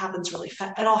 and it happens really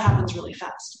fast. It all happens really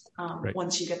fast Right.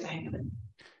 once you get the hang of it.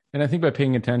 And I think by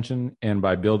paying attention and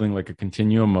by building like a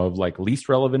continuum of like least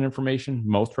relevant information,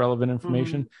 most relevant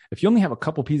information, if you only have a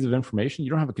couple pieces of information, you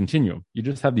don't have a continuum. You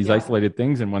just have these isolated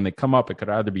things. And when they come up, it could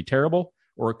either be terrible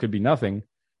or it could be nothing.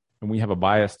 And we have a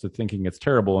bias to thinking it's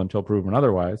terrible until proven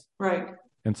otherwise. Right.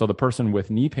 And so the person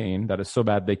with knee pain that is so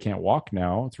bad they can't walk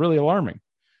now, it's really alarming.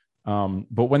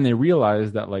 But when they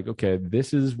realize that, like, okay,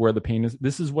 this is where the pain is,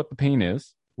 this is what the pain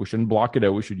is. We shouldn't block it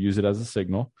out. We should use it as a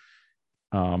signal.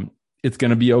 It's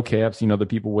going to be okay. I've seen other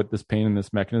people with this pain and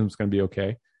this mechanism. It's going to be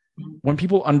okay. When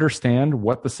people understand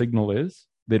what the signal is,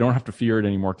 they don't have to fear it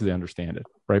anymore because they understand it,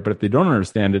 right? But if they don't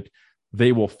understand it,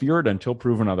 they will fear it until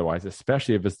proven otherwise,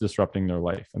 especially if it's disrupting their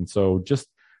life. And so just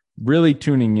really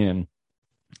tuning in,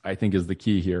 I think, is the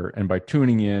key here. And by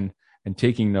tuning in and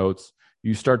taking notes,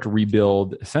 you start to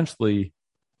rebuild essentially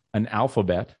an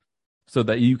alphabet so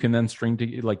that you can then string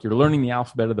together, like you're learning the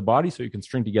alphabet of the body so you can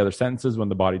string together sentences when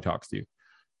the body talks to you.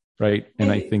 Right.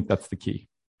 And I think that's the key.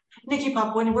 Nikki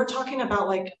Pop, when we're talking about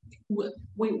like,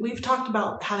 we've talked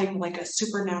about having like a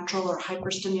supernatural or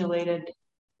hyperstimulated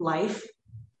life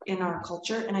in our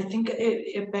culture. And I think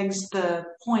it begs the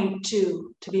point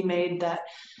to be made that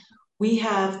we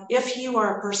have, if you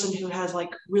are a person who has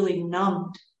like really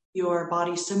numbed your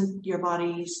body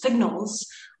signals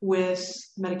with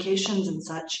medications and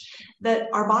such, that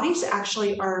our bodies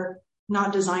actually are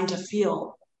not designed to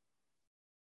feel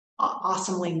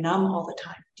awesomely numb all the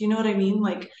time. Do you know what I mean?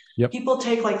 Like people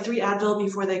take like 3 Advil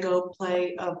before they go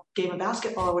play a game of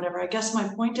basketball or whatever. I guess my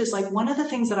point is like one of the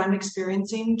things that I'm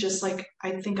experiencing, just like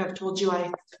I think I've told you,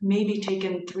 I maybe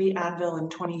taken 3 Advil in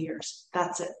 20 years.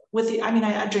 That's it.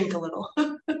 I drink a little,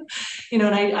 and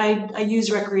I use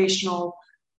recreational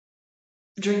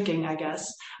drinking, I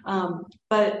guess,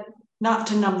 but not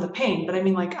to numb the pain. But I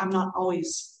mean, like I'm not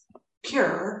always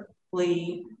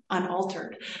purely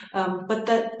unaltered. But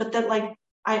that like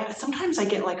sometimes I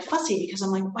get like fussy because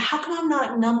I'm like, well, how come I'm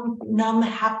not numb,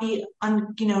 happy,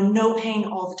 no pain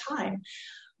all the time?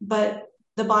 But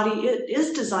the body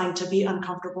is designed to be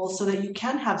uncomfortable so that you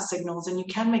can have signals and you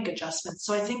can make adjustments.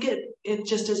 So I think it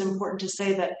just is important to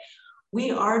say that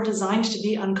we are designed to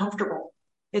be uncomfortable.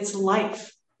 It's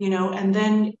life, and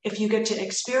then if you get to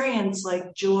experience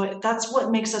like joy, that's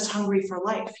what makes us hungry for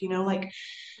life, like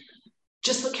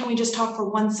can we just talk for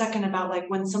 1 second about like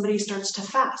when somebody starts to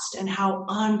fast and how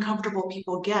uncomfortable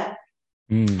people get?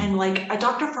 And like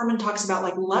Dr. Furman talks about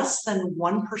like less than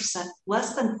 1%,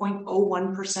 less than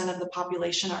 0.01% of the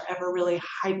population are ever really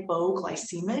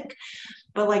hypoglycemic.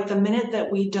 But like the minute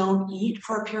that we don't eat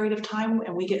for a period of time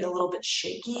and we get a little bit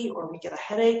shaky or we get a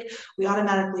headache, we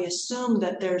automatically assume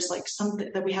that there's like something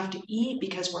that we have to eat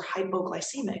because we're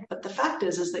hypoglycemic. But the fact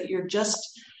is that you're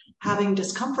just having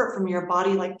discomfort from your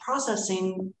body, like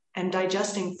processing and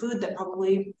digesting food that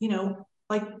probably,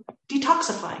 like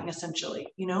detoxifying essentially,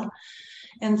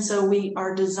 And so we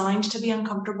are designed to be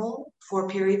uncomfortable for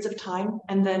periods of time.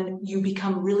 And then you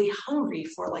become really hungry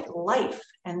for like life.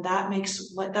 And that's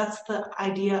the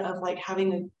idea of like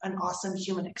having an awesome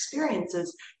human experience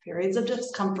is periods of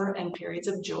discomfort and periods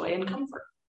of joy and comfort.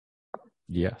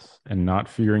 Yes. And not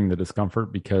fearing the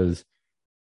discomfort because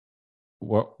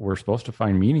we're supposed to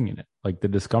find meaning in it. Like the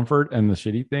discomfort and the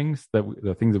shitty things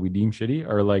the things that we deem shitty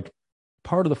are like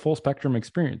part of the full spectrum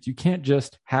experience. You can't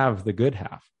just have the good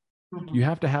half. You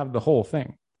have to have the whole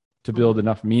thing to build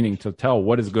enough meaning to tell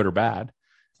what is good or bad.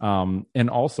 And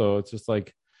also it's just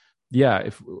like,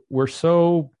 if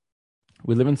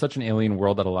we live in such an alien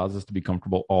world that allows us to be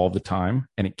comfortable all the time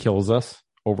and it kills us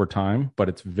over time, but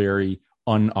it's very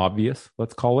unobvious,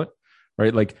 let's call it,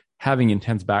 right? Like having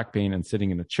intense back pain and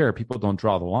sitting in a chair, people don't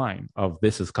draw the line of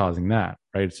this is causing that,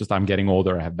 right? It's just, I'm getting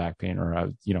older, I have back pain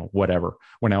or whatever.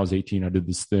 When I was 18, I did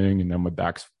this thing and then my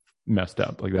back's messed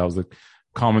up. Like that was the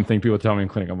common thing people tell me in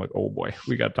clinic. I'm like, oh boy,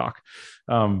 we got to talk.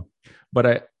 But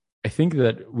I think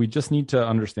that we just need to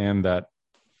understand that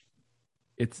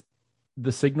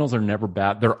the signals are never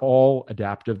bad. They're all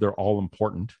adaptive. They're all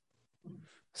important.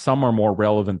 Some are more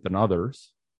relevant than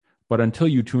others, but until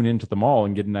you tune into them all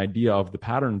and get an idea of the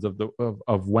patterns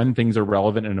of when things are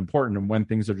relevant and important and when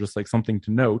things are just like something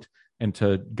to note and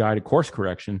to guide a course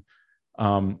correction,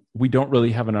 we don't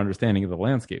really have an understanding of the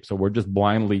landscape. So we're just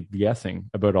blindly guessing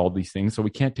about all these things. So we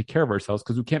can't take care of ourselves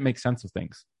because we can't make sense of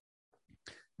things.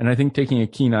 And I think taking a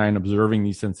keen eye and observing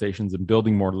these sensations and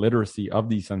building more literacy of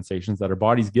these sensations that our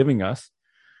body's giving us.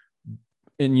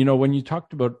 And, when you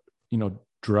talked about,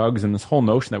 drugs and this whole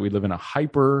notion that we live in a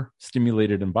hyper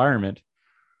stimulated environment,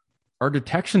 our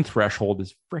detection threshold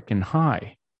is freaking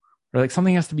high. Or like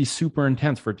something has to be super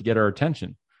intense for it to get our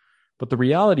attention. But the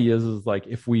reality is like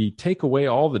if we take away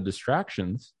all the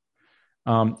distractions,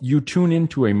 you tune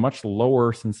into a much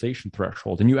lower sensation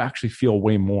threshold and you actually feel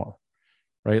way more,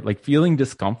 right? Like feeling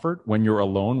discomfort when you're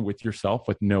alone with yourself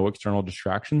with no external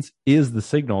distractions is the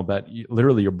signal that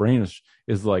literally your brain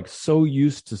is like so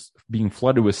used to being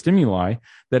flooded with stimuli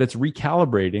that it's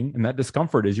recalibrating. And that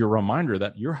discomfort is your reminder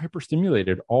that you're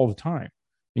hyperstimulated all the time.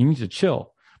 You need to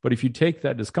chill. But if you take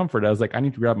that discomfort as like, I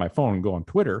need to grab my phone and go on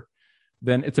Twitter,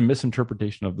 then it's a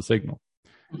misinterpretation of the signal.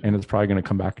 And it's probably going to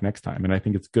come back next time. And I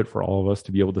think it's good for all of us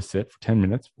to be able to sit for 10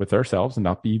 minutes with ourselves and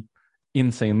not be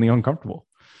insanely uncomfortable.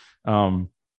 So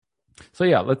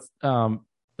yeah, let's talk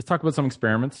about some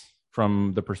experiments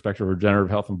from the perspective of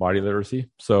regenerative health and body literacy.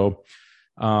 So,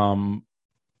 and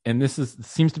this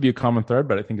seems to be a common thread,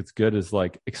 but I think it's good is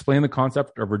like explain the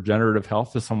concept of regenerative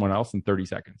health to someone else in 30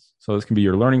 seconds. So this can be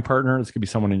your learning partner, this could be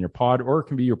someone in your pod, or it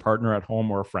can be your partner at home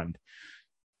or a friend.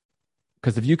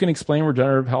 Because if you can explain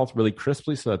regenerative health really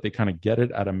crisply so that they kind of get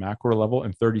it at a macro level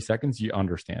in 30 seconds, you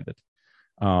understand it.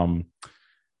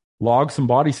 Log some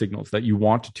body signals that you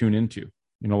want to tune into.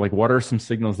 You know, like what are some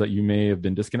signals that you may have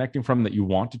been disconnecting from that you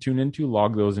want to tune into?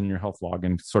 Log those in your health log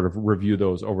and sort of review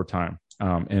those over time,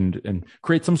 and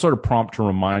create some sort of prompt to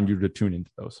remind you to tune into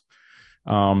those.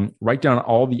 Write down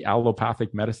all the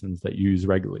allopathic medicines that you use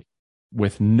regularly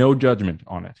with no judgment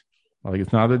on it. Like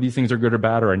it's not that these things are good or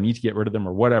bad or I need to get rid of them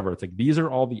or whatever. It's like these are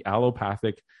all the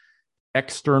allopathic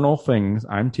external things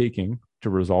I'm taking to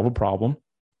resolve a problem.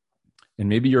 And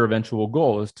maybe your eventual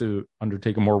goal is to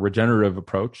undertake a more regenerative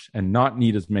approach and not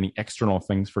need as many external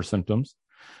things for symptoms.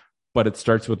 But it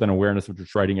starts with an awareness of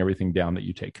just writing everything down that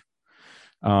you take.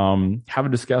 Have a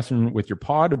discussion with your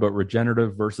pod about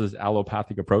regenerative versus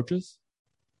allopathic approaches,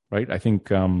 right? I think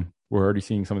we're already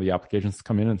seeing some of the applications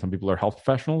come in, and some people are health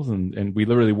professionals, and we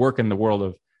literally work in the world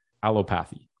of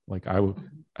allopathy. Like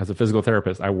as a physical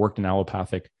therapist, I worked in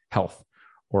allopathic health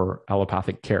or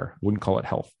allopathic care. I wouldn't call it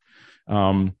health.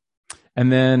 And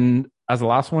then as a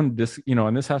last one, this,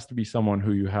 and this has to be someone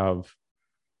who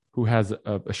has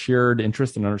a shared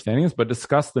interest in understanding this, but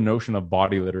discuss the notion of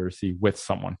body literacy with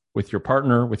someone, with your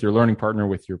partner, with your learning partner,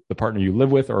 with the partner you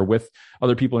live with, or with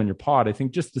other people in your pod. I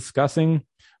think just discussing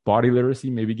body literacy,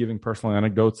 maybe giving personal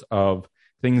anecdotes of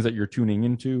things that you're tuning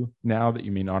into now that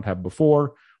you may not have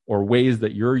before, or ways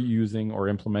that you're using or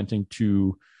implementing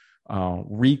to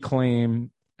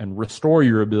reclaim and restore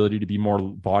your ability to be more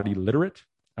body literate.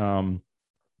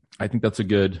 I think that's a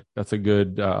good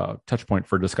touch point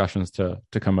for discussions to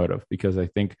come out of, because I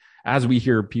think as we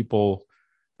hear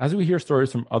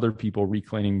stories from other people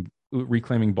reclaiming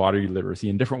body literacy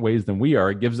in different ways than we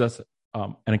are, it gives us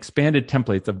an expanded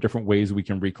templates of different ways we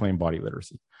can reclaim body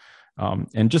literacy.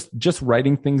 And just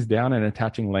writing things down and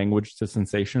attaching language to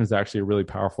sensation is actually a really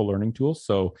powerful learning tool.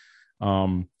 So,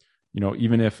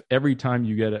 even if every time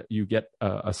you get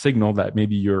a signal that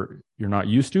maybe you're not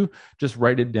used to, just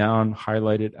write it down,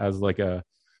 highlight it as like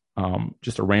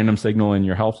just a random signal in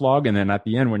your health log. And then at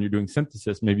the end, when you're doing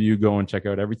synthesis, maybe you go and check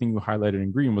out everything you highlighted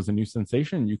in green was a new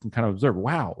sensation. You can kind of observe,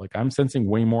 wow, like I'm sensing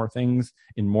way more things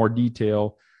in more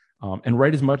detail, and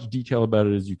write as much detail about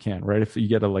it as you can, right? If you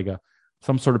get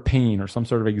some sort of pain or some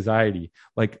sort of anxiety,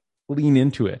 like lean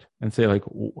into it and say like,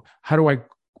 how do I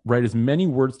write as many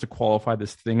words to qualify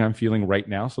this thing I'm feeling right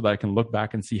now so that I can look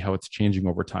back and see how it's changing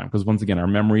over time. Because once again, our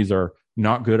memories are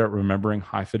not good at remembering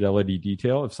high fidelity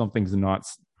detail. If something's not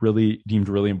really deemed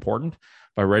really important,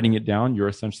 by writing it down, you're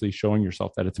essentially showing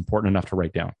yourself that it's important enough to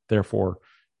write down. Therefore,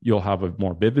 you'll have a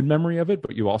more vivid memory of it,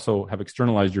 but you also have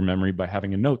externalized your memory by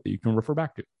having a note that you can refer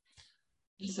back to.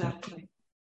 Exactly.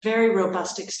 Very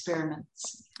robust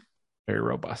experiments. Very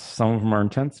robust. Some of them are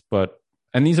intense,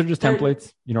 and these are just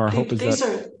templates. Our hope is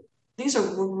these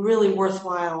are really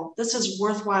worthwhile. This is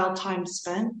worthwhile time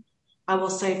spent. I will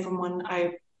say from when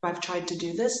I've tried to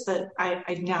do this that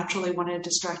I naturally want to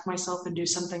distract myself and do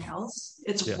something else.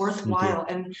 It's worthwhile.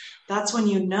 And that's when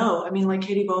like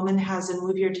Katie Bowman has in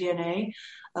Move Your DNA,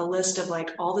 a list of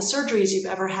like all the surgeries you've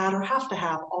ever had or have to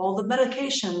have, all the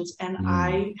medications. And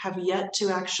I have yet to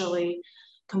actually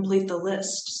complete the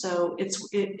list. So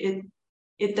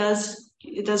it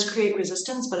does create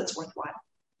resistance, but it's worthwhile.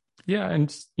 Yeah.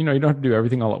 And you don't have to do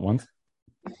everything all at once.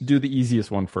 Do the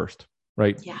easiest one first,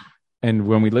 right? Yeah. And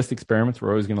when we list experiments, we're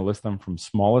always going to list them from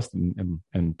smallest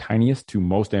and tiniest to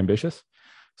most ambitious.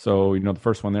 So, the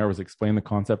first one there was explain the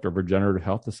concept of regenerative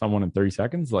health to someone in 30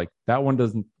 seconds. Like that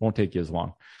one won't take you as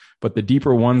long, but the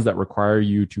deeper ones that require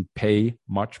you to pay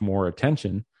much more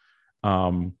attention,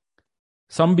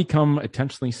 some become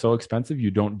intentionally so expensive, you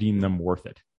don't deem them worth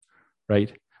it.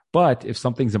 Right. But if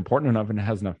something's important enough and it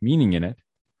has enough meaning in it,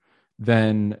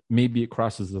 then maybe it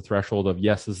crosses the threshold of,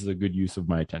 yes, this is a good use of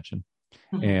my attention.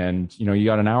 Mhm. And, you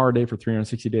got an hour a day for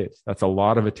 360 days. That's a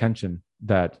lot of attention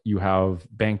that you have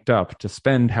banked up to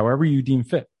spend however you deem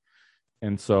fit.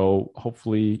 And so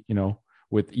hopefully,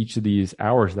 with each of these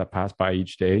hours that pass by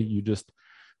each day, you just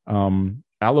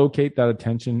allocate that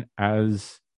attention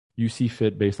as you see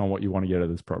fit based on what you want to get out of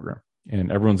this program.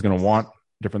 And everyone's going to want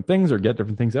different things or get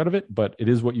different things out of it, but it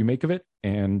is what you make of it.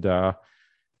 And,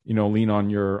 lean on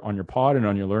your pod and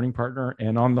on your learning partner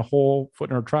and on the whole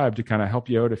Footnote tribe to kind of help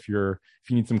you out if you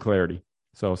need some clarity.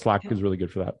 So Slack is really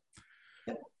good for that.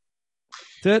 Yep.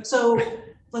 That's it. So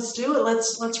let's do it.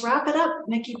 Let's wrap it up.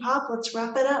 Nikki Pop, let's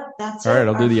wrap it up. That's all it. right.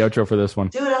 I'll do the outro for this one.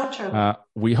 Do an outro.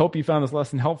 We hope you found this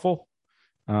lesson helpful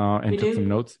and took some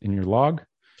notes in your log.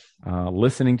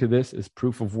 Listening to this is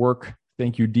proof of work.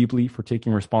 Thank you deeply for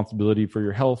taking responsibility for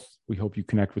your health. We hope you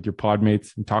connect with your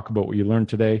podmates and talk about what you learned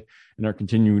today and are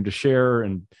continuing to share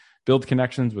and build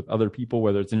connections with other people,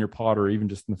 whether it's in your pod or even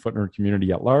just in the Footnote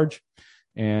community at large.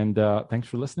 And thanks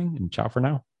for listening, and ciao for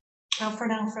now. Ciao for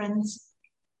now, friends.